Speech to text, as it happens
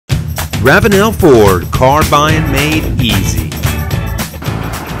Ravenel Ford, car buying made easy.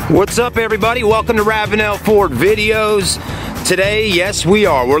 What's up, everybody? Welcome to Ravenel Ford Videos. Today, yes,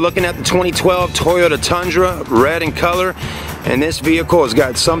 we're looking at the 2012 Toyota Tundra, red in color, and this vehicle has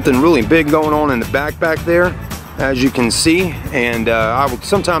got something really big going on in the back there, as you can see, and I would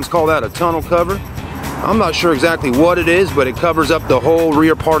sometimes call that a tunnel cover. I'm not sure exactly what it is, but it covers up the whole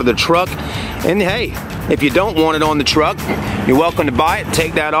rear part of the truck. And hey, if you don't want it on the truck, you're welcome to buy it,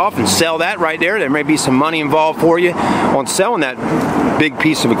 take that off, and sell that right there. There may be some money involved for you on selling that big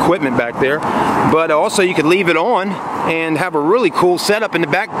piece of equipment back there. But also you could leave it on and have a really cool setup in the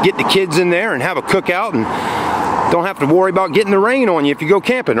back, get the kids in there and have a cookout, and don't have to worry about getting the rain on you if you go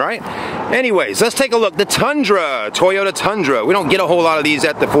camping, right? Anyways, let's take a look. The Tundra, Toyota Tundra. We don't get a whole lot of these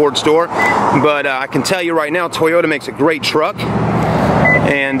at the Ford store, but I can tell you right now, Toyota makes a great truck,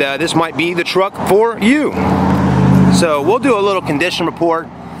 and this might be the truck for you. So we'll do a little condition report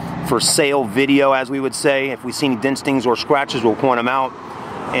for sale video, as we would say. If we see any dents, stings, or scratches, we'll point them out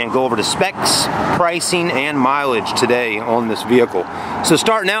and go over the specs, pricing, and mileage today on this vehicle. So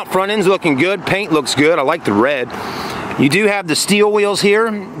starting out, front end's looking good, paint looks good, I like the red. You do have the steel wheels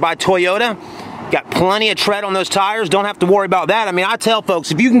here by Toyota. Got plenty of tread on those tires, don't have to worry about that. I mean, I tell folks,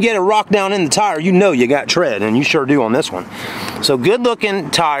 if you can get a rock down in the tire, you know you got tread, and you sure do on this one. So good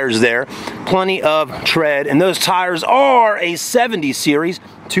looking tires there, plenty of tread, and those tires are a 70 series,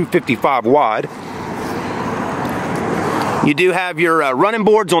 255 wide. You do have your running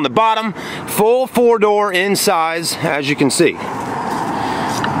boards on the bottom, full 4-door in size, as you can see.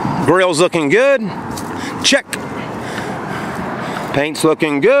 Grill's looking good, check. Paint's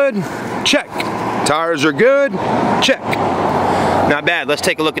looking good, check. Tires are good, check. Not bad. Let's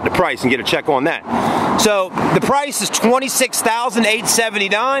take a look at the price and get a check on that. So the price is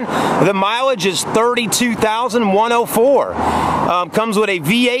 $26,879. The mileage is 32,104. Comes with a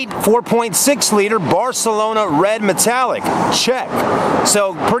V8 4.6 liter Barcelona red metallic. Check.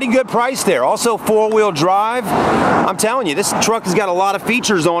 So pretty good price there. Also 4-wheel drive. I'm telling you, this truck has got a lot of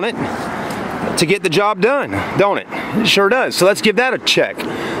features on it to get the job done, don't it? It sure does. So let's give that a check.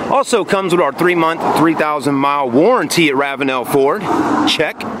 Also comes with our 3-month, 3,000-mile warranty at Ravenel Ford.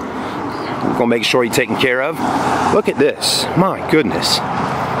 Check. We're gonna make sure you're taken care of. Look at this. My goodness.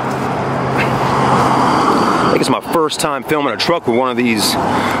 I think it's my first time filming a truck with one of these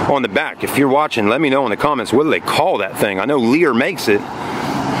on the back. If you're watching, let me know in the comments, what do they call that thing? I know Lear makes it.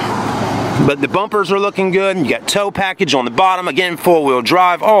 But the bumpers are looking good. You got tow package on the bottom. Again, 4-wheel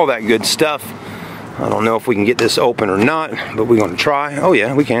drive, all that good stuff. I don't know if we can get this open or not, but we're going to try. Oh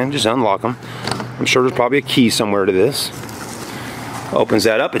yeah, we can. Just unlock them. I'm sure there's probably a key somewhere to this. Opens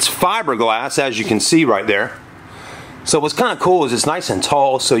that up. It's fiberglass, as you can see right there. So what's kind of cool is it's nice and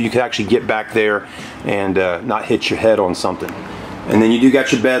tall, so you can actually get back there and not hit your head on something. And then you do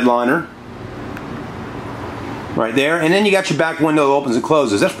got your bed liner right there, and then you got your back window that opens and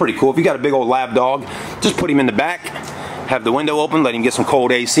closes. That's pretty cool. If you got a big old lab dog, just put him in the back, have the window open, let him get some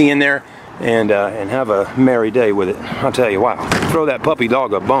cold AC in there, and have a merry day with it. I'll tell you, wow. Throw that puppy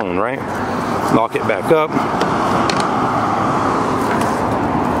dog a bone, right? Lock it back up.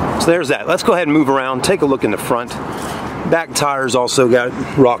 So there's that. Let's go ahead and move around, take a look in the front. Back tires also got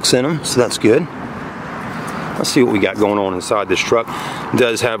rocks in them, so that's good. Let's see what we got going on inside this truck. It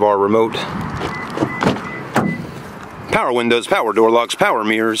does have our remote power windows, power door locks, power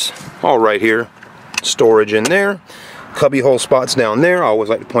mirrors, all right here. Storage in there. Cubby hole spots down there. I always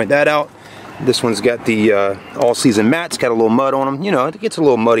like to point that out. This one's got the all-season mats, got a little mud on them. You know, it gets a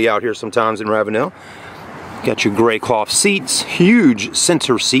little muddy out here sometimes in Ravenel. Got your gray cloth seats, huge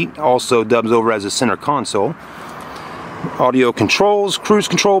center seat, also dubs over as a center console. Audio controls, cruise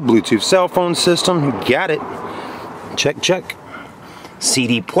control, Bluetooth cell phone system, got it. Check, check.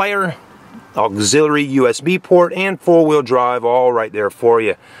 CD player, auxiliary USB port, and 4-wheel drive, all right there for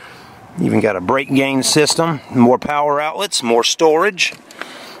you. Even got a brake gain system, more power outlets, more storage.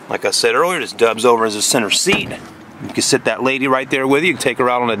 Like I said earlier, this dubs over as a center seat. You can sit that lady right there with you, take her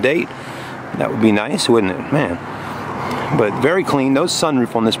out on a date. That would be nice, wouldn't it? Man. But very clean, no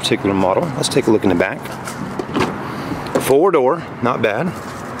sunroof on this particular model. Let's take a look in the back. 4-door, not bad.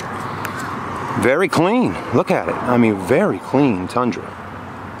 Very clean, look at it. I mean, very clean Tundra.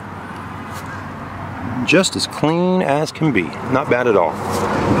 Just as clean as can be, not bad at all.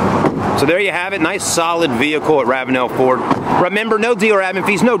 So there you have it, nice solid vehicle at Ravenel Ford. Remember, no dealer admin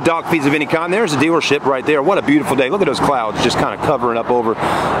fees, no dock fees of any kind. There's a dealership right there. What a beautiful day. Look at those clouds just kind of covering up over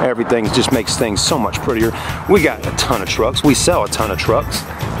everything. It just makes things so much prettier. We got a ton of trucks. We sell a ton of trucks.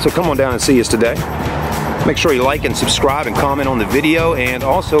 So come on down and see us today. Make sure you like and subscribe and comment on the video. And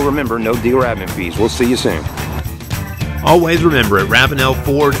also remember, no dealer admin fees. We'll see you soon. Always remember, at Ravenel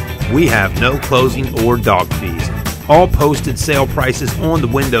Ford, We have no closing or dog fees. All posted sale prices on the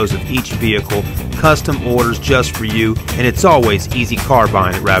windows of each vehicle, custom orders just for you, and it's always easy car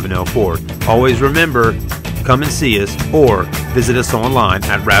buying at Ravenel Ford. Always remember, come and see us or visit us online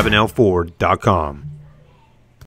at ravenelford.com.